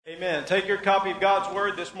Amen. Take your copy of God's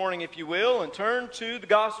Word this morning, if you will, and turn to the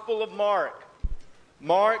Gospel of Mark.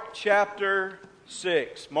 Mark chapter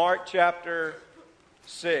 6. Mark chapter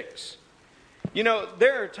 6. You know,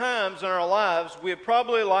 there are times in our lives we'd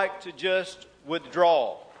probably like to just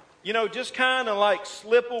withdraw. You know, just kind of like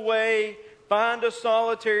slip away, find a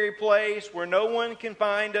solitary place where no one can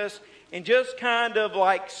find us, and just kind of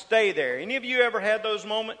like stay there. Any of you ever had those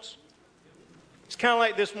moments? It's kind of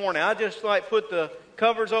like this morning. I just like put the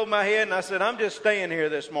covers over my head and I said, I'm just staying here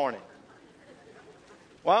this morning.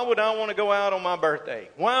 Why would I want to go out on my birthday?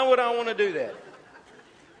 Why would I want to do that?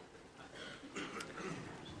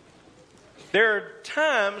 There are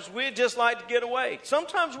times we'd just like to get away.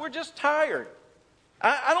 Sometimes we're just tired.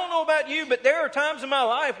 I don't know about you, but there are times in my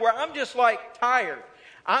life where I'm just like tired.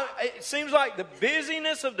 It seems like the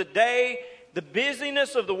busyness of the day, the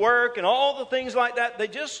busyness of the work and all the things like that,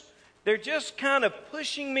 they're just kind of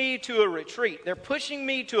pushing me to a retreat. They're pushing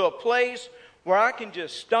me to a place where I can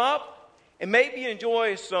just stop and maybe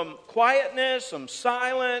enjoy some quietness, some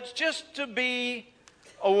silence, just to be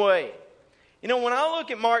away. You know, when I look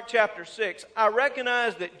at Mark chapter 6, I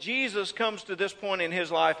recognize that Jesus comes to this point in his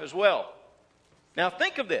life as well. Now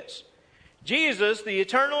think of this. Jesus, the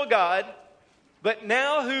eternal God, but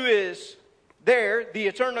now who is there, the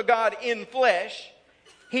eternal God in flesh,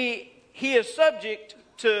 he is subject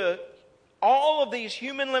to all of these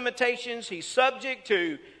human limitations. He's subject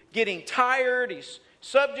to getting tired. He's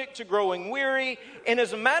subject to growing weary. And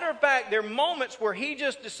as a matter of fact, there are moments where he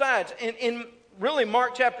just decides, in really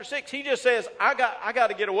Mark chapter 6, he just says, I got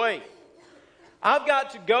to get away. I've got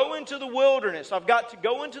to go into the wilderness. I've got to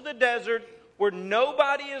go into the desert where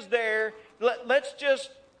nobody is there. Let's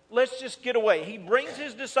just get away. He brings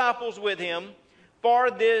his disciples with him for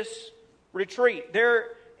this retreat. There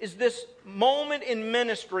is this moment in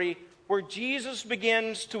ministry where Jesus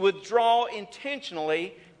begins to withdraw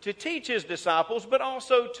intentionally to teach his disciples, but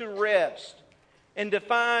also to rest and to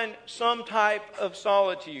find some type of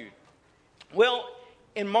solitude. Well,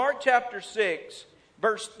 in Mark chapter 6,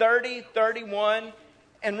 verse 30, 31,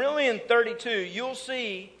 and really in 32, you'll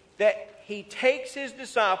see that he takes his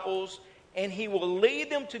disciples and he will lead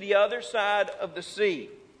them to the other side of the sea.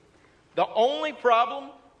 The only problem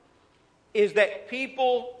is that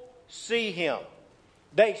people see him.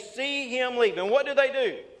 They see him leave. And what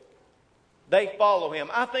do? They follow him.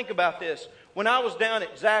 I think about this. When I was down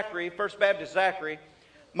at Zachary, First Baptist Zachary,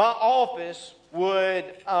 my office would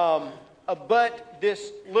abut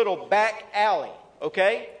this little back alley,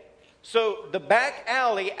 okay? So the back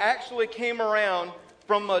alley actually came around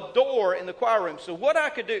from a door in the choir room. So what I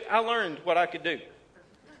could do, I learned what I could do,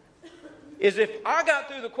 is if I got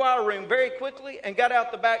through the choir room very quickly and got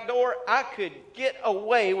out the back door, I could get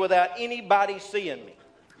away without anybody seeing me.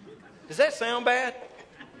 Does that sound bad?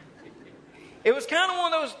 It was kind of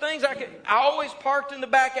one of those things I always parked in the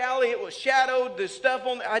back alley. It was shadowed, the stuff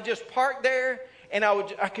on, I just parked there and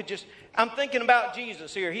I'm thinking about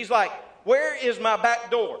Jesus here. He's like, where is my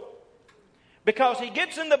back door? Because he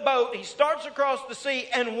gets in the boat, he starts across the sea,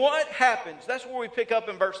 and what happens? That's where we pick up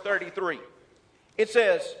in verse 33. It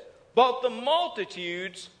says, but the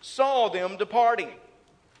multitudes saw them departing.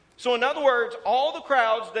 So in other words, all the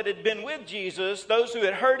crowds that had been with Jesus, those who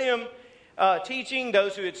had heard him teaching,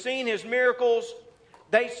 those who had seen his miracles,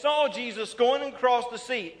 they saw Jesus going across the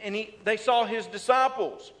sea, and they saw his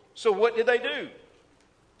disciples. So what did they do?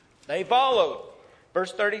 They followed.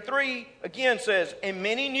 Verse 33 again says, and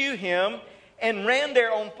many knew him and ran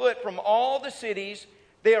there on foot from all the cities.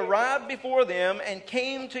 They arrived before them and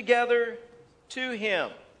came together to him.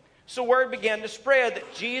 So word began to spread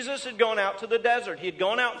that Jesus had gone out to the desert. He had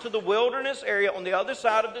gone out to the wilderness area on the other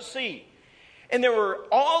side of the sea. And there were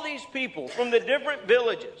all these people from the different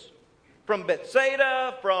villages, from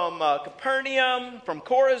Bethsaida, from Capernaum, from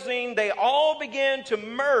Chorazin. They all began to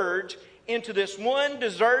merge into this one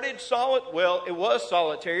deserted, it was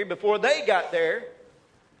solitary before they got there,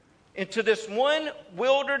 into this one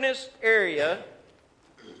wilderness area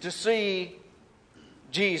to see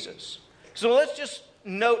Jesus. So let's just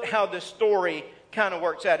note how this story kind of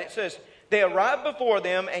works out. It says, they arrived before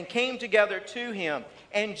them and came together to him.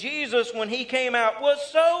 And Jesus, when he came out, was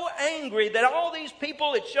so angry that all these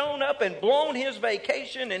people had shown up and blown his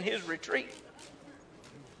vacation and his retreat.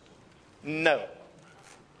 No.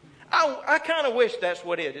 I kind of wish that's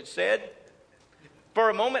what it had said. For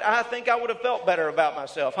a moment, I think I would have felt better about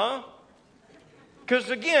myself, huh? Because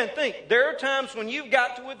again, think, there are times when you've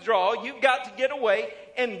got to withdraw, you've got to get away,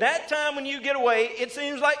 and that time when you get away, it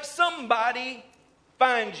seems like somebody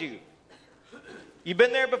finds you. You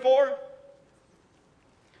been there before?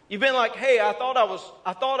 You've been like, hey, I thought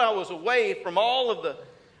I was away from all of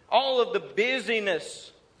the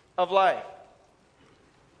busyness of life.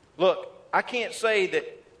 Look, I can't say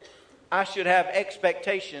that I should have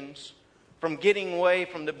expectations from getting away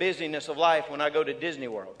from the busyness of life when I go to Disney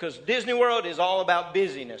World. Because Disney World is all about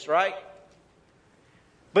busyness, right?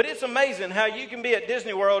 But it's amazing how you can be at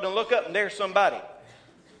Disney World and look up and there's somebody.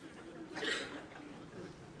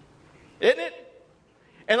 Isn't it?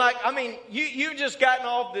 And you've just gotten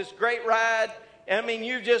off this great ride. And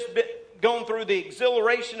you've just gone through the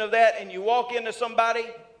exhilaration of that, and you walk into somebody,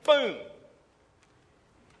 boom.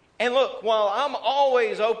 And look, while I'm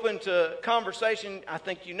always open to conversation, I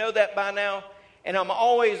think you know that by now, and I'm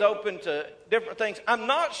always open to different things, I'm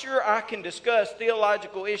not sure I can discuss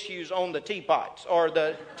theological issues on the teapots, or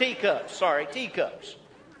the teacups.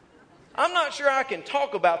 I'm not sure I can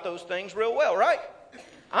talk about those things real well, right?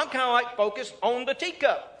 I'm kind of like focused on the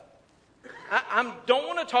teacup. I don't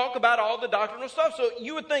want to talk about all the doctrinal stuff. So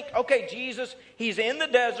you would think, okay, Jesus, he's in the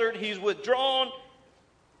desert, he's withdrawn.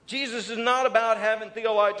 Jesus is not about having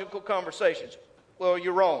theological conversations. Well,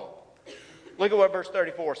 you're wrong. Look at what verse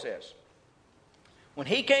 34 says. When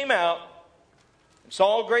he came out and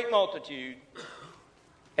saw a great multitude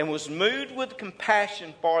and was moved with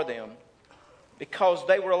compassion for them because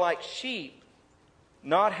they were like sheep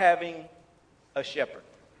not having a shepherd.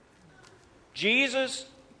 Jesus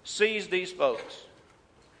sees these folks.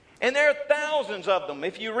 And there are thousands of them.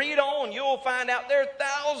 If you read on, you'll find out there are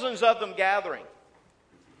thousands of them gathering.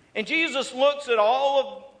 And Jesus looks at all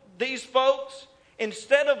of these folks,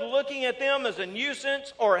 instead of looking at them as a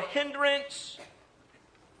nuisance or a hindrance,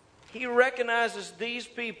 he recognizes these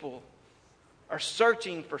people are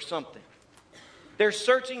searching for something. They're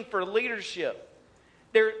searching for leadership.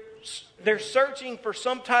 They're searching for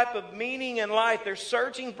some type of meaning in life. They're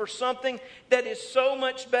searching for something that is so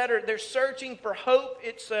much better. They're searching for hope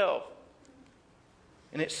itself.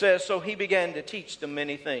 And it says, so he began to teach them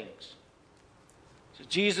many things. So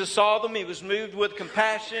Jesus saw them. He was moved with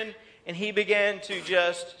compassion. And he began to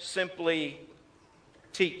just simply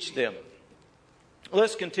teach them.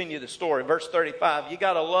 Let's continue the story. Verse 35. You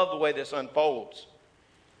got to love the way this unfolds.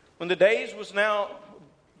 When the day was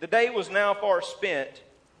now far spent,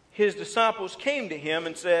 his disciples came to him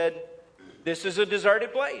and said, "This is a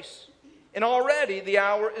deserted place, and already the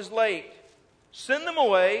hour is late. Send them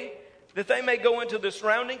away, that they may go into the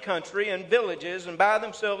surrounding country and villages and buy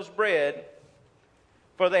themselves bread,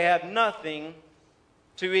 for they have nothing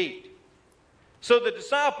to eat." So the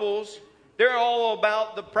disciples, they're all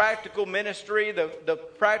about the practical ministry, the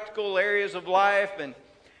practical areas of life, and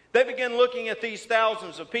they begin looking at these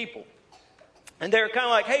thousands of people. And they're kind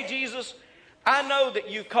of like, "Hey, Jesus, I know that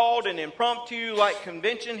you called an impromptu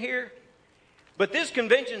convention here, but this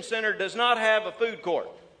convention center does not have a food court.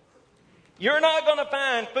 You're not going to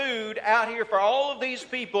find food out here for all of these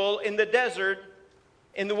people in the desert,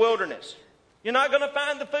 in the wilderness. You're not going to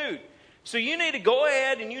find the food. So you need to go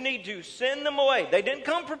ahead and you need to send them away." They didn't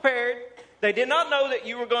come prepared. They did not know that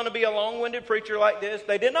you were going to be a long-winded preacher like this.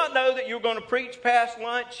 They did not know that you were going to preach past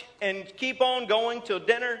lunch and keep on going till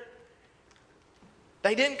dinner.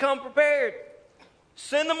 They didn't come prepared.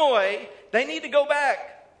 Send them away. They need to go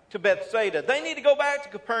back to Bethsaida. They need to go back to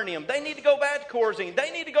Capernaum. They need to go back to Chorazin. They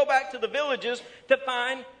need to go back to the villages to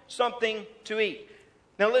find something to eat.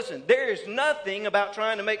 Now listen, there is nothing about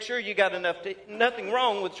trying to make sure you got enough to eat. Nothing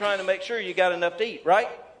wrong with trying to make sure you got enough to eat, right?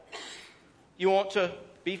 You want to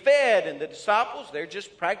be fed, and the disciples, they're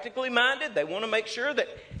just practically minded. They want to make sure that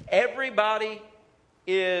everybody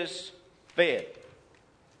is fed.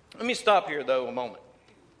 Let me stop here, though, a moment.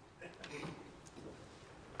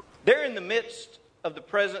 They're in the midst of the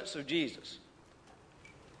presence of Jesus.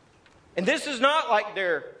 And this is not like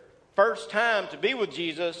their first time to be with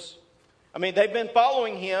Jesus. I mean, they've been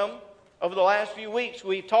following him over the last few weeks.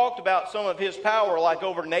 We've talked about some of his power, like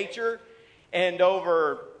over nature and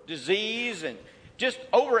over disease and just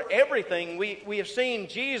over everything. We have seen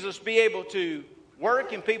Jesus be able to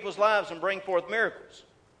work in people's lives and bring forth miracles.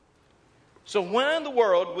 So why in the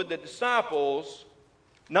world would the disciples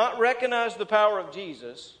not recognize the power of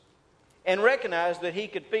Jesus and recognize that he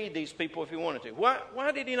could feed these people if he wanted to?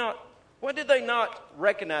 Why did they not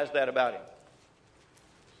recognize that about him?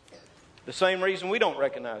 The same reason we don't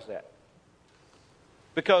recognize that.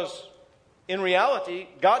 Because in reality,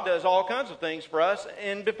 God does all kinds of things for us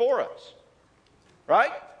and before us.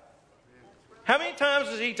 Right? How many times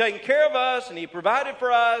has he taken care of us and he provided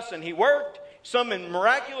for us and he worked some in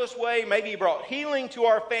miraculous way? Maybe he brought healing to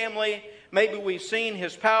our family. Maybe we've seen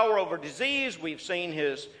his power over disease. We've seen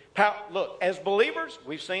his power. Look, as believers,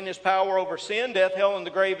 we've seen his power over sin, death, hell, and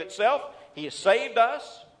the grave itself. He has saved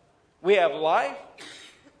us. We have life.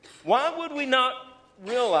 Why would we not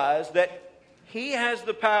realize that he has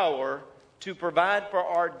the power to provide for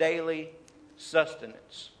our daily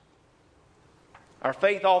sustenance. Our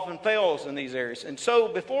faith often fails in these areas. And so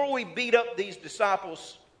before we beat up these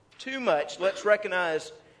disciples too much, let's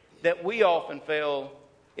recognize that we often fail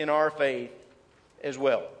in our faith as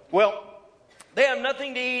well. Well, they have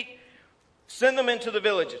nothing to eat. Send them into the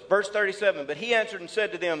villages. Verse 37, but he answered and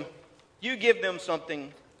said to them, you give them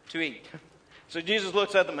something to eat. So Jesus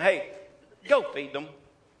looks at them, hey, go feed them.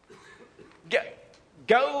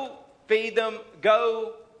 Go feed them.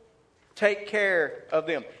 Go take care of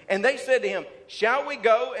them. And they said to him, shall we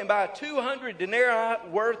go and buy 200 denarii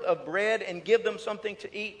worth of bread and give them something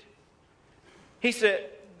to eat? He said,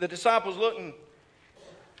 the disciples looking,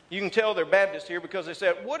 you can tell they're Baptists here because they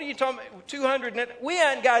said, what are you talking about? 200, we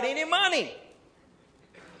hadn't got any money.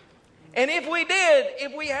 And if we did,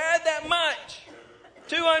 if we had that much,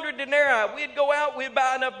 200 denarii, we'd go out, we'd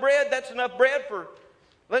buy enough bread. That's enough bread for,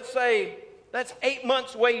 let's say, that's 8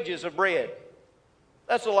 months' wages of bread.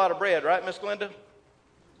 That's a lot of bread, right, Miss Glenda?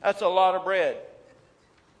 That's a lot of bread.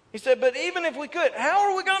 He said, but even if we could, how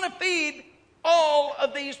are we going to feed all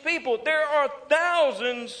of these people? There are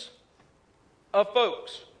thousands of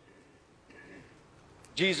folks.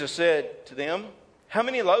 Jesus said to them, how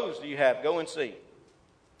many loaves do you have? Go and see.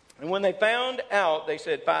 And when they found out, they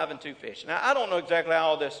said 5 and 2 fish. Now, I don't know exactly how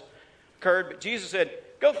all this occurred, but Jesus said,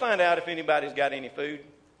 go find out if anybody's got any food.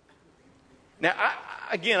 Now,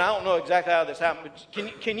 I don't know exactly how this happened,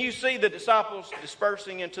 but can you see the disciples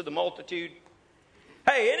dispersing into the multitude?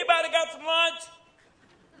 Hey, anybody got some lunch?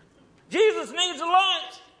 Jesus needs a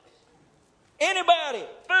lunch. Anybody?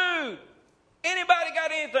 Food? Anybody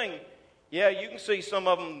got anything? Yeah, you can see some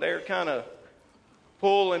of them, they're kind of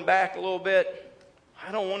pulling back a little bit.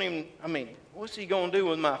 I don't want him, what's he going to do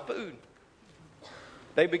with my food?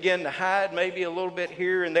 They begin to hide maybe a little bit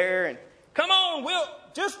here and there. And come on,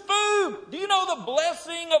 just food. Do you know the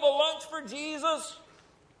blessing of a lunch for Jesus?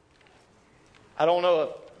 I don't know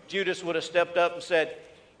if Judas would have stepped up and said,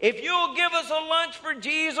 if you'll give us a lunch for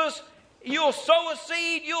Jesus, you'll sow a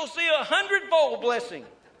seed, you'll see 100-fold blessing.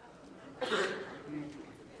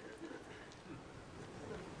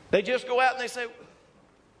 They just go out and they say,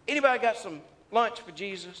 anybody got some lunch for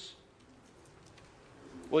Jesus?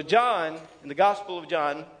 Well, John, in the Gospel of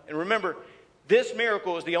John, and remember, this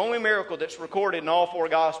miracle is the only miracle that's recorded in all 4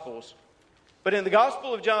 Gospels. But in the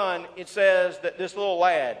Gospel of John, it says that this little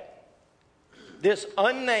lad, this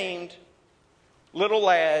unnamed little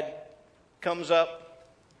lad, comes up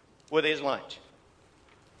with his lunch.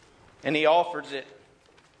 And he offers it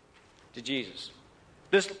to Jesus.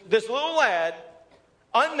 This little lad,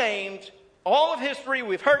 unnamed, all of history,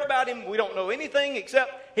 we've heard about him. We don't know anything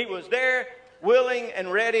except he was there, willing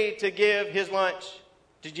and ready to give his lunch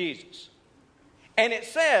to Jesus. And it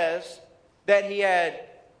says that he had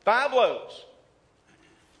 5 loaves.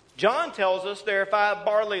 John tells us there are 5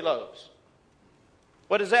 barley loaves.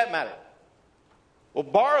 What does that matter? Well,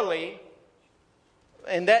 barley,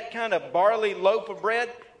 and that kind of barley loaf of bread,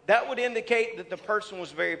 that would indicate that the person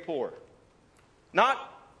was very poor. Not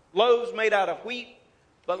loaves made out of wheat,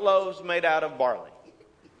 but loaves made out of barley.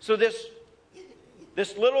 So this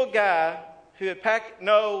little guy who had packed,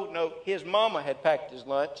 his mama had packed his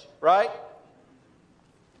lunch, right?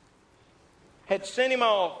 Had sent him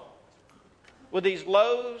off with these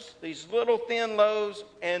loaves, these little thin loaves,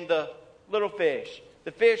 and the little fish.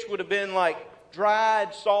 The fish would have been like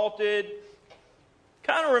dried, salted,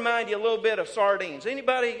 kind of remind you a little bit of sardines.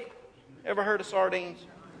 Anybody ever heard of sardines?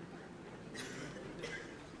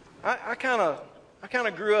 I kind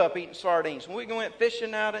of grew up eating sardines. When we went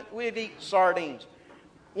fishing out, we'd eat sardines.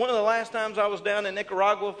 One of the last times I was down in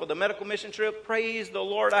Nicaragua for the medical mission trip, praise the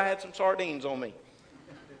Lord, I had some sardines on me.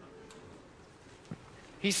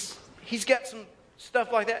 He's got some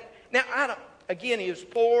stuff like that. Now, he was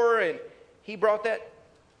poor, and he brought that.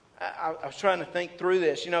 I was trying to think through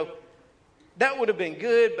this. That would have been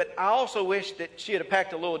good, but I also wish that she had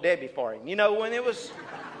packed a Little Debbie for him. When it was...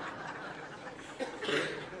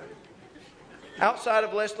 Outside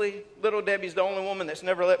of Leslie, Little Debbie's the only woman that's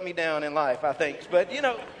never let me down in life, I think. But,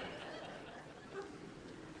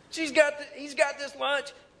 he's got this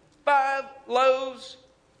lunch, 5 loaves,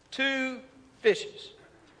 2 fishes.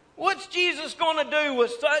 What's Jesus going to do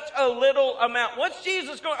with such a little amount? What's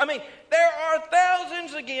Jesus going to... there are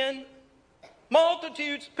thousands again,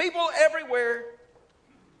 multitudes, people everywhere.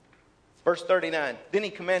 Verse 39, then he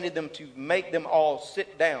commanded them to make them all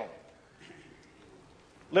sit down.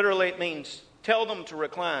 Literally, it means tell them to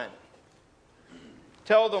recline.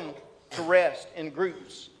 Tell them to rest in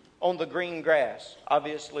groups on the green grass.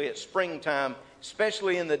 Obviously, it's springtime,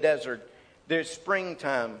 especially in the desert. There's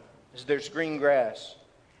springtime, there's green grass.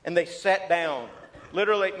 And they sat down.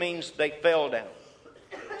 Literally, it means they fell down.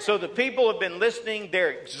 So the people have been listening.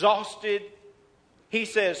 They're exhausted. He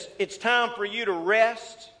says, it's time for you to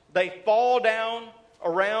rest. They fall down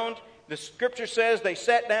around. The scripture says they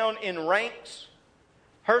sat down in ranks.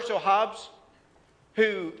 Herschel Hobbs,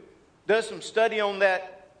 who does some study on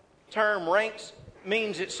that term, ranks,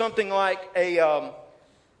 means it's something like a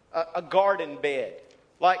garden bed.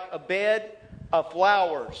 Like a bed of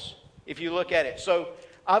flowers, if you look at it. So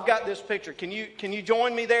I've got this picture. Can you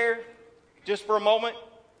join me there just for a moment?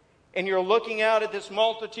 And you're looking out at this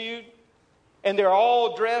multitude, and they're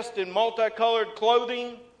all dressed in multicolored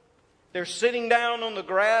clothing. They're sitting down on the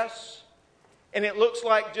grass, and it looks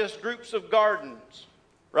like just groups of gardens,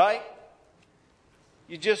 right?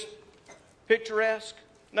 You just picturesque?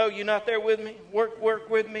 No, you're not there with me? Work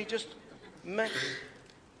with me. Just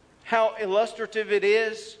how illustrative it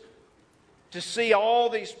is to see all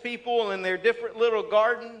these people in their different little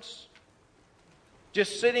gardens,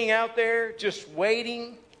 just sitting out there, just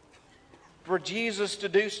waiting for Jesus to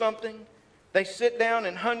do something. They sit down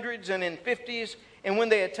in hundreds and in 50s, and when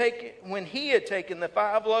he had taken the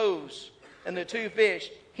 5 loaves and the 2 fish,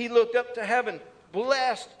 he looked up to heaven,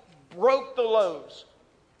 blessed, broke the loaves.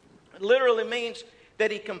 It literally means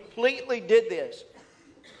that he completely did this.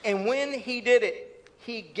 And when he did it,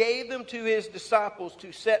 he gave them to his disciples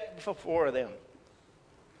to set before them.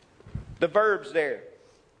 The verbs there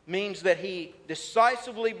means that he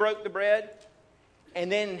decisively broke the bread,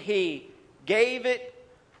 and then he gave it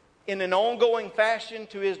in an ongoing fashion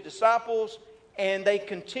to his disciples, and they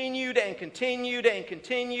continued and continued and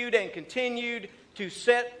continued and continued to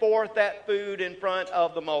set forth that food in front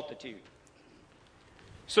of the multitude.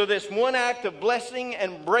 So this one act of blessing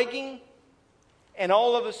and breaking, and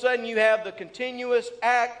all of a sudden you have the continuous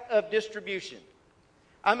act of distribution.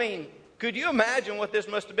 I mean, could you imagine what this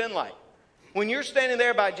must have been like? When you're standing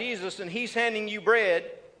there by Jesus and he's handing you bread,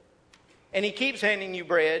 and he keeps handing you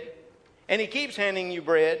bread, and he keeps handing you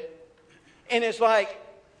bread, and it's like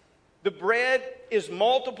the bread is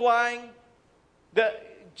multiplying.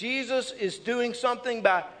 Jesus is doing something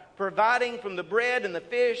by providing from the bread and the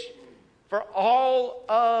fish for all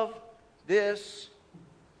of this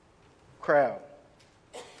crowd.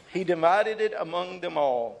 He divided it among them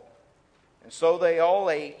all. And so they all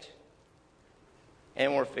ate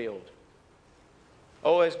and were filled.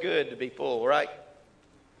 Oh, it's good to be full, right?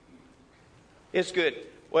 It's good.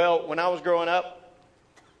 Well, when I was growing up,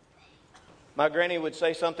 my granny would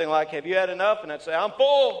say something like, have you had enough? And I'd say, I'm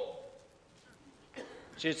full.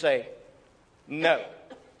 She'd say, no,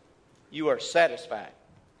 you are satisfied.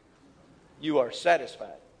 You are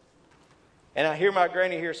satisfied. And I hear my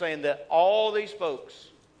granny here saying that all these folks,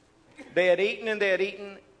 they had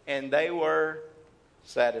eaten, and they were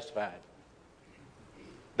satisfied.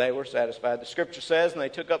 They were satisfied. The scripture says, and they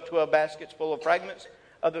took up 12 baskets full of fragments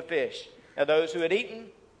of the fish. Now those who had eaten,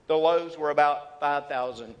 the loaves were about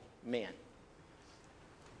 5,000 men.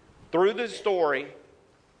 Through the story,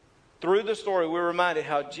 we're reminded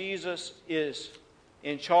how Jesus is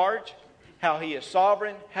in charge, how he is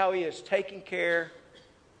sovereign, how he is taking care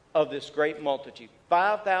of this great multitude.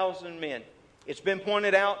 5,000 men. It's been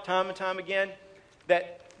pointed out time and time again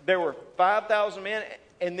that there were 5,000 men,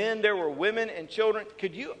 and then there were women and children.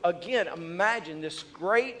 Could you again imagine this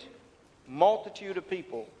great multitude of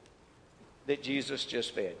people that Jesus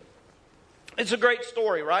just fed? It's a great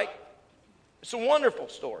story, right? It's a wonderful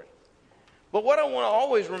story. But what I want to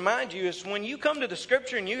always remind you is when you come to the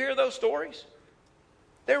scripture and you hear those stories,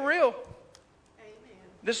 they're real. Amen.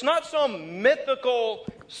 It's not some mythical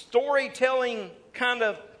storytelling kind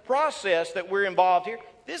of process that we're involved here.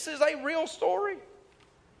 This is a real story.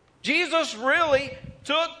 Jesus really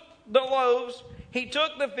took the loaves, he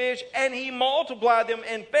took the fish, and he multiplied them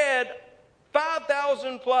and fed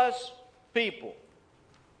 5,000 plus people.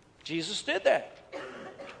 Jesus did that.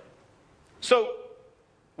 So,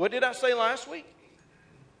 what did I say last week?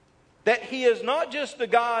 That he is not just the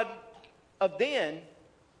God of then,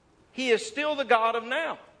 he is still the God of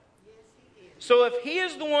now. Yes, he is. So if he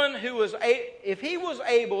is the one who was, if he was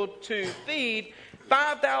able to feed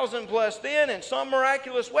 5,000 plus then in some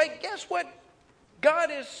miraculous way, guess what? God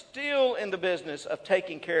is still in the business of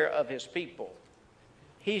taking care of his people.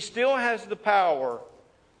 He still has the power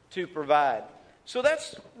to provide. So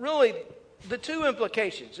that's really the two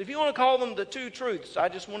implications. If you want to call them the two truths, I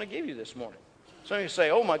just want to give you this morning. Some of you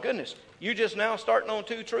say, oh my goodness, you just now starting on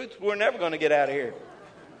two truths? We're never going to get out of here.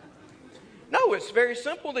 No, it's very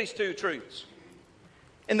simple, these two truths.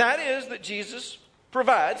 And that is that Jesus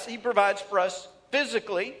provides. He provides for us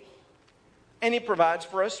physically, and he provides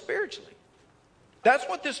for us spiritually. That's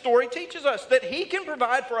what this story teaches us, that he can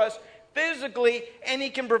provide for us physically, and He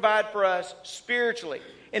can provide for us spiritually.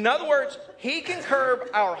 In other words, He can curb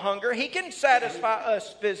our hunger. He can satisfy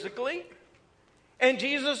us physically. And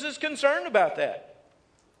Jesus is concerned about that.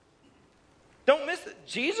 Don't miss it.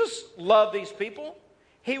 Jesus loved these people.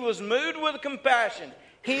 He was moved with compassion.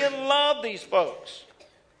 He loved these folks.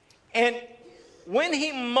 And when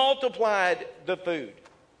He multiplied the food,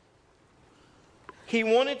 He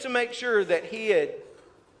wanted to make sure that He had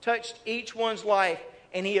touched each one's life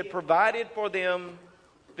and He had provided for them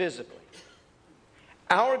physically.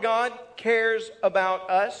 Our God cares about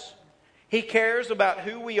us. He cares about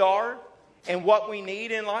who we are and what we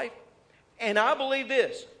need in life. And I believe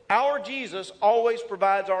this: our Jesus always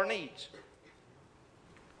provides our needs.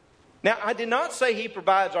 Now, I did not say He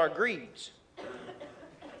provides our greeds.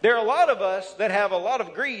 There are a lot of us that have a lot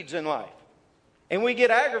of greeds in life. And we get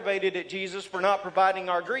aggravated at Jesus for not providing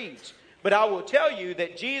our greeds. But I will tell you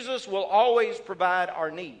that Jesus will always provide our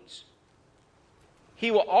needs. He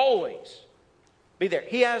will always be there.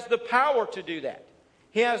 He has the power to do that.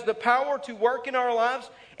 He has the power to work in our lives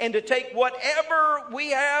and to take whatever we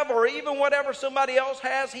have or even whatever somebody else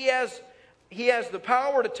has. He has the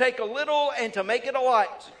power to take a little and to make it a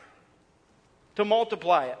lot, to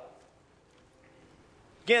multiply it.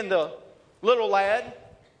 Again, the little lad,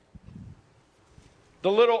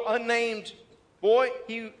 the little unnamed boy,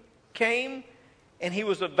 he came and he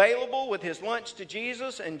was available with his lunch to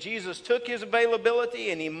Jesus, and Jesus took his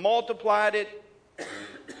availability and He multiplied it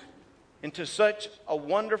into such a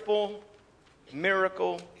wonderful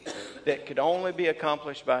miracle that could only be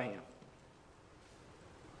accomplished by Him.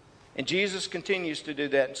 And Jesus continues to do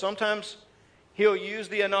that. And sometimes He'll use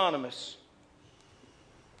the anonymous.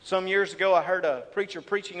 Some years ago, I heard a preacher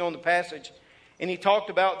preaching on the passage, and he talked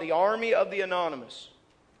about the army of the anonymous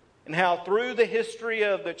and how through the history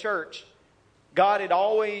of the church, God had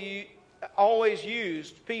always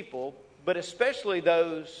used people, but especially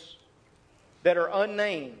those that are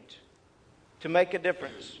unnamed, to make a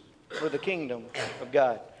difference for the kingdom of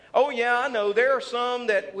God. Oh yeah, I know there are some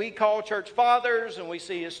that we call church fathers and we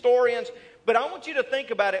see historians, but I want you to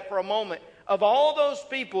think about it for a moment. Of all those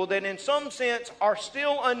people that in some sense are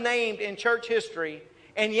still unnamed in church history,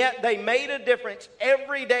 and yet they made a difference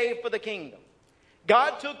every day for the kingdom.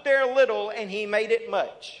 God took their little and He made it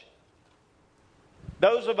much.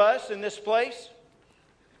 Those of us in this place,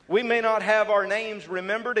 we may not have our names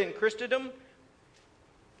remembered in Christendom,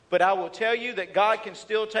 but I will tell you that God can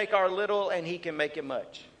still take our little and He can make it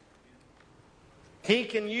much. He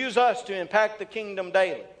can use us to impact the kingdom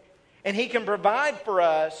daily. And He can provide for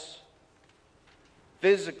us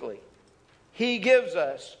physically. He gives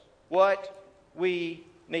us what we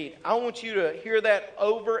need. I want you to hear that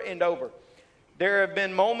over and over. There have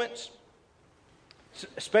been moments,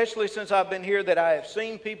 especially since I've been here, that I have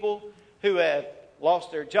seen people who have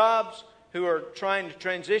lost their jobs, who are trying to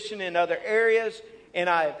transition in other areas, and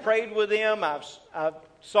I have prayed with them. I've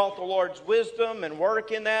sought the Lord's wisdom and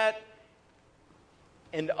work in that.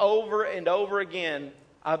 And over again,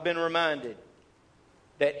 I've been reminded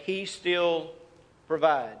that He still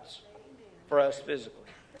provides for us physically.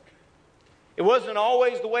 It wasn't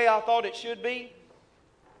always the way I thought it should be,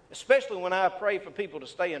 especially when I pray for people to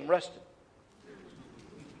stay in Ruston.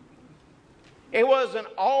 It wasn't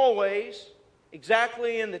always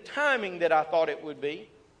exactly in the timing that I thought it would be.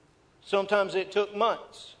 Sometimes it took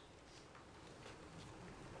months.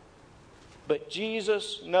 But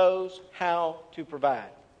Jesus knows how to provide.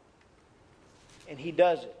 And He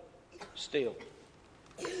does it still.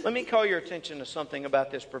 Let me call your attention to something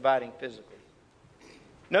about this providing physically.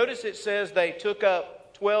 Notice it says they took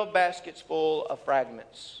up 12 baskets full of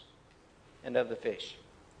fragments and of the fish.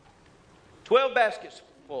 12 baskets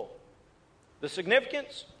full. The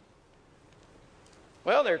significance?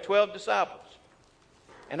 Well, there are 12 disciples.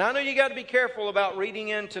 And I know you got to be careful about reading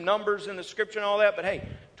into numbers in the Scripture and all that, but hey,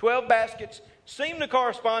 12 baskets seem to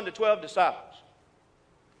correspond to 12 disciples.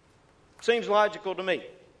 Seems logical to me.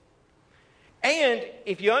 And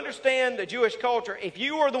if you understand the Jewish culture, if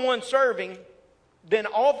you were the one serving, then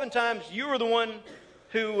oftentimes you were the one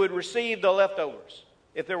who would receive the leftovers,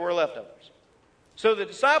 if there were leftovers. So the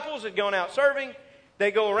disciples had gone out serving.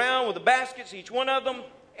 They go around with the baskets, each one of them,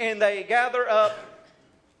 and they gather up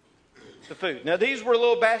the food. Now, these were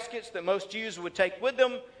little baskets that most Jews would take with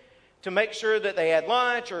them to make sure that they had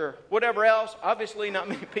lunch or whatever else. Obviously, not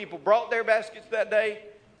many people brought their baskets that day,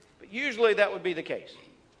 but usually that would be the case.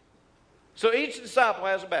 So each disciple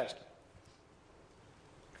has a basket.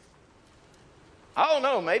 I don't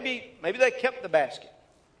know, maybe they kept the basket.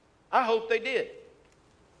 I hope they did.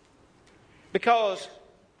 Because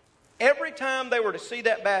every time they were to see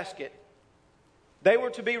that basket, they were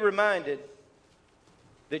to be reminded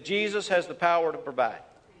that Jesus has the power to provide.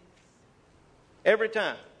 Every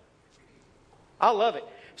time. I love it.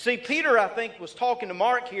 See, Peter, I think, was talking to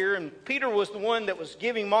Mark here, and Peter was the one that was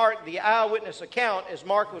giving Mark the eyewitness account as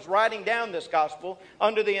Mark was writing down this gospel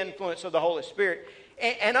under the influence of the Holy Spirit.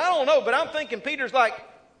 And I don't know, but I'm thinking Peter's like,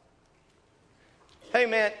 hey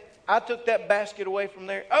man, I took that basket away from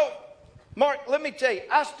there. Oh, Mark, let me tell you,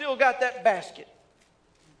 I still got that basket.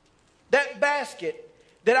 That basket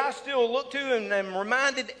that I still look to and am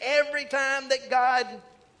reminded every time that God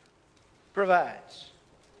provides.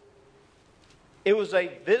 It was a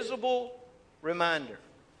visible reminder.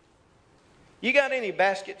 You got any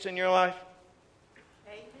baskets in your life?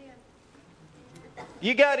 Amen.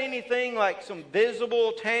 You got anything like some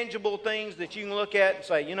visible, tangible things that you can look at and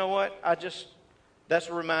say, you know what? That's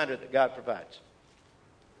a reminder that God provides.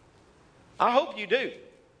 I hope you do.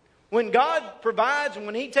 When God provides and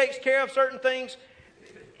when He takes care of certain things,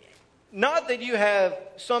 not that you have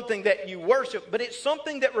something that you worship, but it's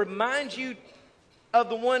something that reminds you of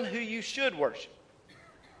the one who you should worship.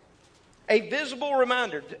 A visible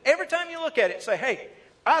reminder. Every time you look at it, say, hey,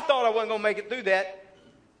 I thought I wasn't going to make it through that.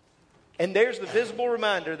 And there's the visible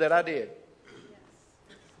reminder that I did.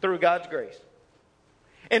 Through God's grace.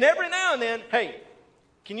 And every now and then, hey,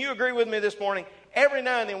 can you agree with me this morning? Every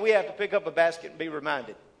now and then we have to pick up a basket and be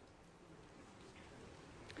reminded.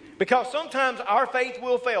 Because sometimes our faith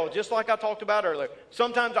will fail, just like I talked about earlier.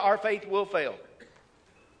 Sometimes our faith will fail.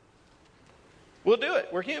 We'll do it.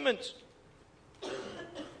 We're humans.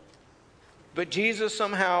 But Jesus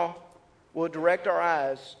somehow will direct our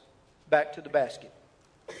eyes back to the basket.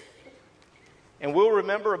 And we'll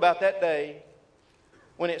remember about that day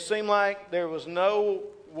when it seemed like there was no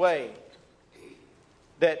way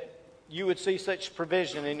that you would see such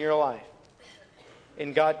provision in your life.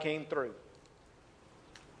 And God came through.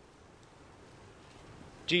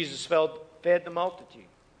 Jesus fed the multitude.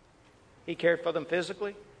 He cared for them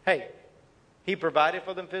physically. Hey, He provided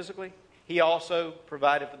for them physically. He also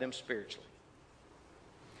provided for them spiritually.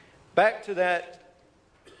 Back to that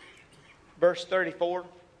verse 34,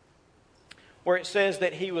 where it says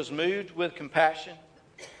that He was moved with compassion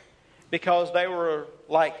because they were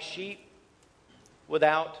like sheep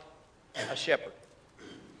without a shepherd.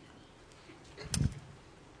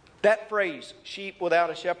 That phrase, sheep without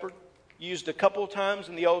a shepherd, used a couple of times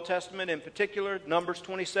in the Old Testament, in particular, Numbers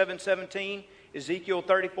 27:17, Ezekiel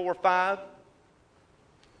 34:5.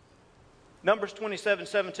 Numbers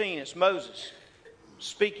 27:17, it's Moses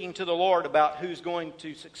speaking to the Lord about who's going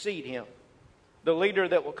to succeed him, the leader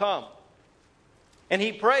that will come. And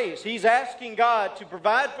he prays. He's asking God to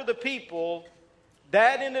provide for the people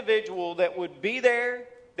that individual that would be there,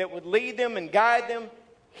 that would lead them and guide them.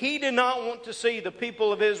 He did not want to see the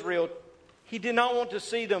people of Israel, he did not want to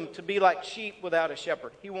see them to be like sheep without a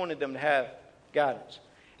shepherd. He wanted them to have guidance.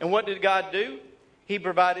 And what did God do? He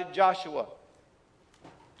provided Joshua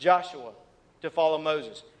to follow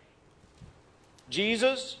Moses.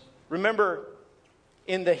 Jesus, remember,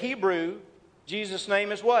 in the Hebrew, Jesus'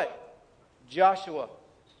 name is what? Joshua.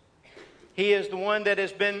 He is the one that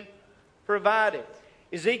has been provided.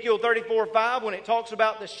 Ezekiel 34:5, when it talks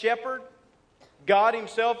about the shepherd, God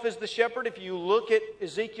Himself is the shepherd, if you look at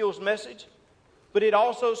Ezekiel's message. But it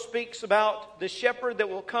also speaks about the shepherd that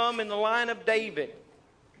will come in the line of David,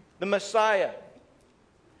 the Messiah.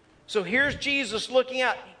 So here's Jesus looking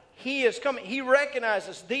out. He is coming. He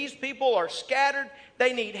recognizes these people are scattered.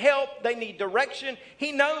 They need help. They need direction.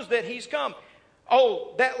 He knows that He's come.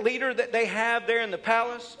 Oh, that leader that they have there in the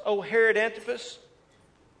palace, oh, Herod Antipas,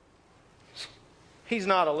 he's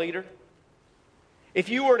not a leader. If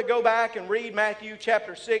you were to go back and read Matthew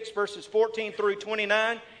chapter 6, verses 14 through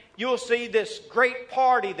 29, you'll see this great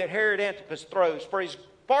party that Herod Antipas throws for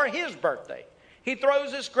his birthday. He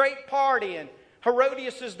throws this great party, and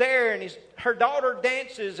Herodias is there, and her daughter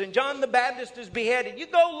dances, and John the Baptist is beheaded. You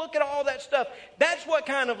go look at all that stuff. That's what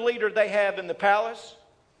kind of leader they have in the palace.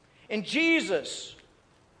 And Jesus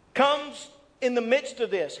comes in the midst of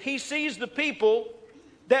this. He sees the people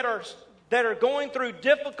that are going through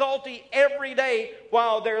difficulty every day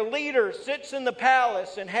while their leader sits in the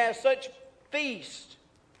palace and has such feast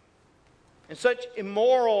and such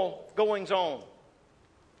immoral goings on.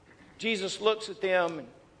 Jesus looks at them and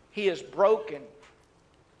He is broken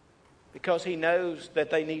because He knows that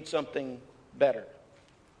they need something better.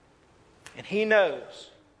 And He knows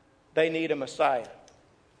they need a Messiah.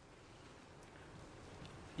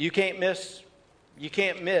 You can't miss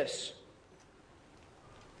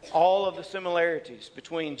all of the similarities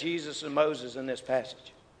between Jesus and Moses in this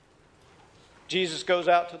passage. Jesus goes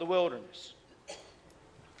out to the wilderness.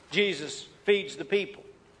 Jesus feeds the people.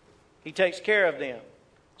 He takes care of them.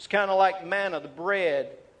 It's kind of like manna, the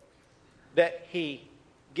bread that He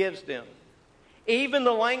gives them. Even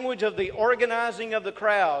the language of the organizing of the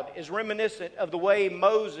crowd is reminiscent of the way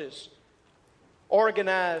Moses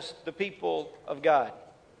organized the people of God.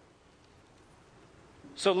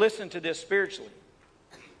 So listen to this spiritually,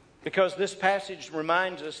 because this passage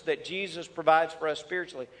reminds us that Jesus provides for us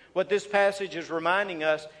spiritually. What this passage is reminding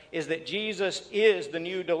us is that Jesus is the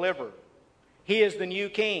new deliverer. He is the new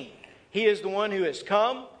king. He is the one who has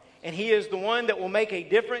come, and He is the one that will make a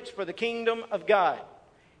difference for the kingdom of God.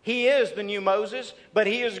 He is the new Moses, but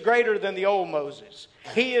He is greater than the old Moses.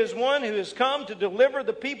 He is one who has come to deliver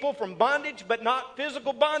the people from bondage, but not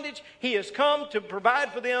physical bondage. He has come to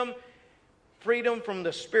provide for them freedom from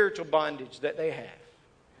the spiritual bondage that they have.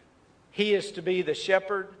 He is to be the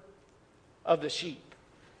shepherd of the sheep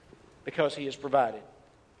because He has provided.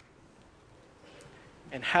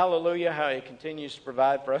 And hallelujah, how He continues to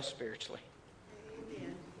provide for us spiritually.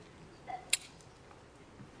 Amen.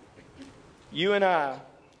 You and I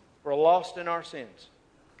were lost in our sins,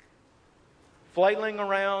 flailing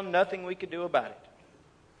around, nothing we could do about it.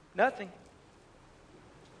 Nothing.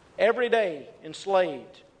 Every day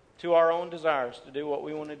enslaved to our own desires to do what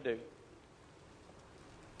we want to do.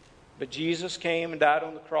 But Jesus came and died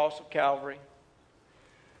on the cross of Calvary,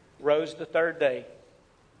 rose the third day,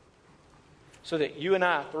 so that you and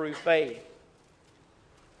I, through faith,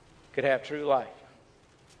 could have true life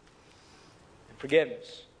and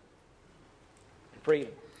forgiveness and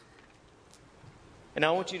freedom. And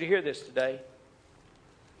I want you to hear this today.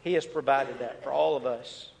 He has provided that for all of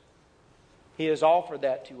us. He has offered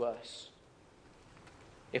that to us.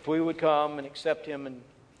 If we would come and accept Him and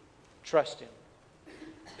trust Him.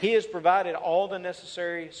 He has provided all the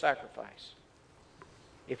necessary sacrifice.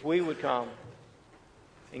 If we would come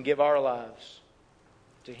and give our lives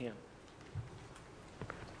to Him.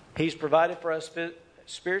 He's provided for us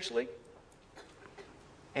spiritually,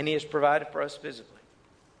 and He has provided for us physically.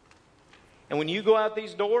 And when you go out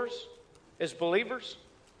these doors as believers,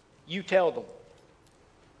 you tell them.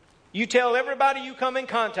 You tell everybody you come in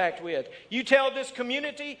contact with. You tell this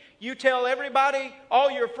community. You tell everybody, all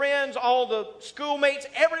your friends, all the schoolmates,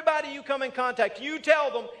 everybody you come in contact. You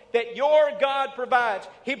tell them that your God provides.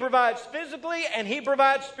 He provides physically and He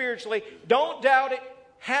provides spiritually. Don't doubt it.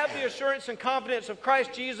 Have the assurance and confidence of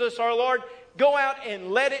Christ Jesus our Lord. Go out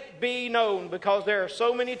and let it be known, because there are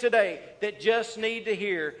so many today that just need to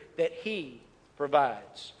hear that He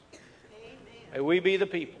provides. Amen. May we be the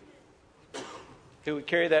people who would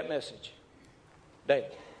carry that message daily.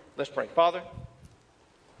 Let's pray. Father,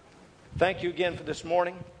 thank You again for this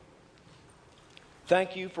morning.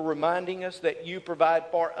 Thank You for reminding us that You provide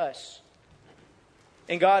for us.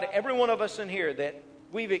 And God, every one of us in here that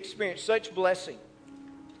we've experienced such blessing.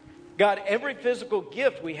 God, every physical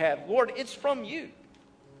gift we have, Lord, it's from You.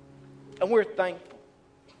 And we're thankful.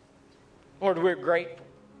 Lord, we're grateful.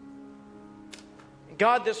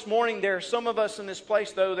 God, this morning, there are some of us in this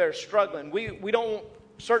place, though, that are struggling. We don't want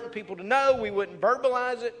certain people to know. We wouldn't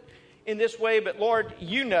verbalize it in this way. But, Lord,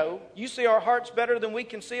 You know. You see our hearts better than we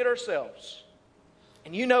can see it ourselves.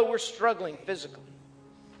 And You know we're struggling physically.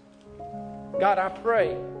 God, I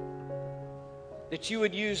pray that You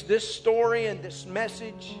would use this story and this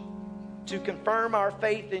message to confirm our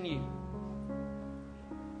faith in You.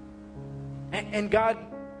 And God,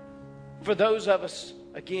 for those of us,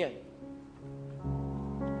 again,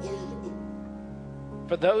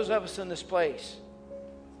 for those of us in this place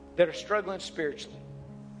that are struggling spiritually,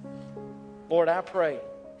 Lord, I pray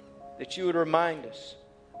that You would remind us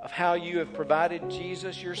of how You have provided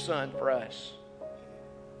Jesus, Your Son, for us.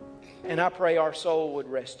 And I pray our soul would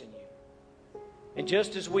rest in You. And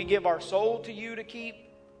just as we give our soul to You to keep,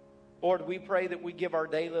 Lord, we pray that we give our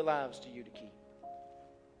daily lives to You to keep,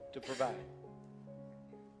 to provide.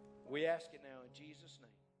 We ask it now.